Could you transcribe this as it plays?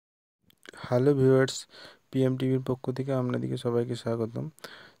Hello viewers, PM টিভির পক্ষ থেকে আপনাদেরকে সবাইকে স্বাগতম।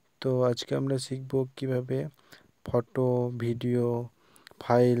 তো আজকে আমরা শিখব কিভাবে ফটো, ভিডিও,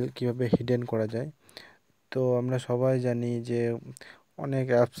 ফাইল কিভাবে হিডেন করা যায়। তো আমরা সবাই জানি যে অনেক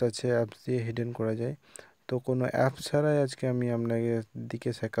অ্যাপস আছে, অ্যাপস দিয়ে হিডেন করা যায়। তো কোনো অ্যাপ ছাড়াই আজকে আমি আপনাকে দিকে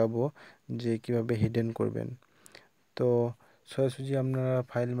শেখাবো যে কিভাবে হিডেন করবেন। তো সরাসরি আপনারা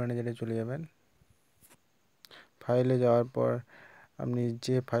ফাইল ম্যানেজারে চলে যাবেন। ফাইলে যাওয়ার পর আপনি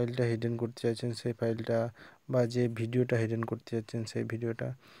যে ফাইলটা হিডেন করতে চাইছেন সেই ফাইলটা, বা যে ভিডিওটা হিডেন করতে চাইছেন সেই ভিডিওটা।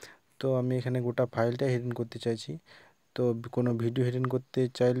 তো আমি এখানে গোটা ফাইলটা হিডেন করতে চাইছি। তো কোনো ভিডিও হিডেন করতে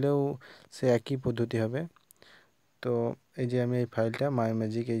চাইলেও সে একই পদ্ধতি হবে। তো এই যে আমি এই ফাইলটা মাই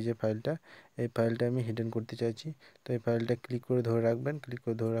ম্যাজিক, এই ফাইলটা আমি হিডেন করতে চাইছি। তো এই ফাইলটা ক্লিক করে ধরে রাখবেন। ক্লিক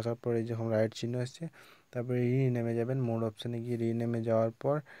করে ধরে রাখার পর এই যখন রাইট চিহ্ন আসছে, তারপরে রিনেমে যাবেন। মোড অপশানে গিয়ে রিনেমে যাওয়ার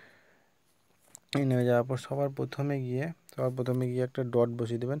পর সবার প্রথমে গিয়ে একটা ডট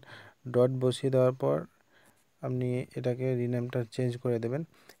বসিয়ে দেবেন। ডট বসিয়ে দেওয়ার পর আপনি এটাকে রিনেমটা চেঞ্জ করে দেবেন।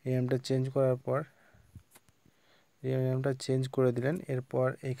 রিনেমটা চেঞ্জ করে দিলেন। এরপর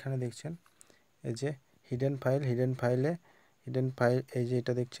এইখানে দেখছেন এই যে হিডেন ফাইল, এই যে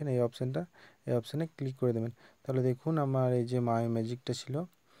এটা দেখছেন এই অপশানে ক্লিক করে দেবেন। তাহলে দেখুন আমার এই যে মাই ম্যাজিকটা ছিল,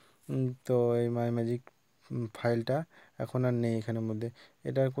 তো এই মাই ম্যাজিক ফাইলটা এখন আর নেই এখানের মধ্যে।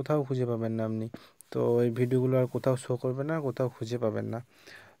 এটা আর কোথাও খুঁজে পাবেন না আপনি। তো এই ভিডিওগুলো আর কোথাও শো করবে না, কোথাও খুঁজে পাবেন না।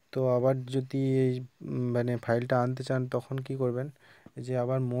 তো আবার যদি এই মানে ফাইলটা আনতে চান তখন কি করবেন, এই যে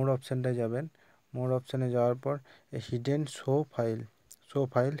আবার মোর অপশানটায় যাবেন। মোর অপশানে যাওয়ার পর হিডেন শো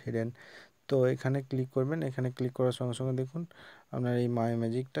ফাইল হিডেন, তো এখানে ক্লিক করবেন। এখানে ক্লিক করার সঙ্গে সঙ্গে দেখুন আপনার এই মাই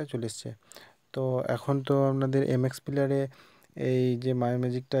ম্যাজিকটা চলে এসছে। তো এখন তো আপনাদের এমএক্স প্লেয়ারে এই যে মাই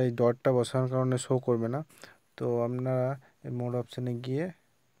ম্যাজিকটা এই ডটটা বসানোর কারণে শো করবে না। তো আপনারা এই মোড অপশানে গিয়ে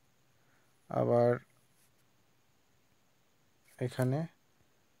আবার এখানে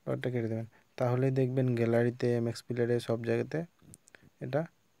ডটটা কেটে দেবেন। তাহলেই দেখবেন গ্যালারিতে, এমএক্স প্লেয়ারে, সব জায়গাতে এটা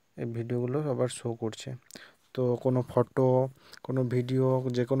এই ভিডিওগুলো আবার শো করছে। তো কোনো ফটো, কোনো ভিডিও,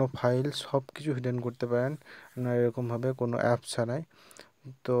 যে কোনো ফাইল সব কিছু হিডেন করতে পারেন আপনারা এরকমভাবে, কোনো অ্যাপ ছাড়াই।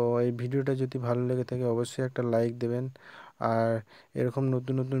 তো এই ভিডিওটা যদি ভালো লেগে থাকে অবশ্যই একটা লাইক দেবেন। আর এরকম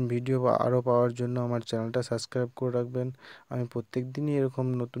নতুন নতুন ভিডিও আরও পাওয়ার জন্য আমার চ্যানেলটা সাবস্ক্রাইব করে রাখবেন। আমি প্রত্যেক দিনই এরকম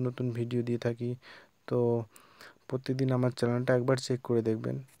নতুন নতুন ভিডিও দিয়ে থাকি। তো প্রত্যেকদিন আমার চ্যানেলটা একবার চেক করে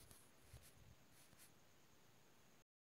দেখবেন।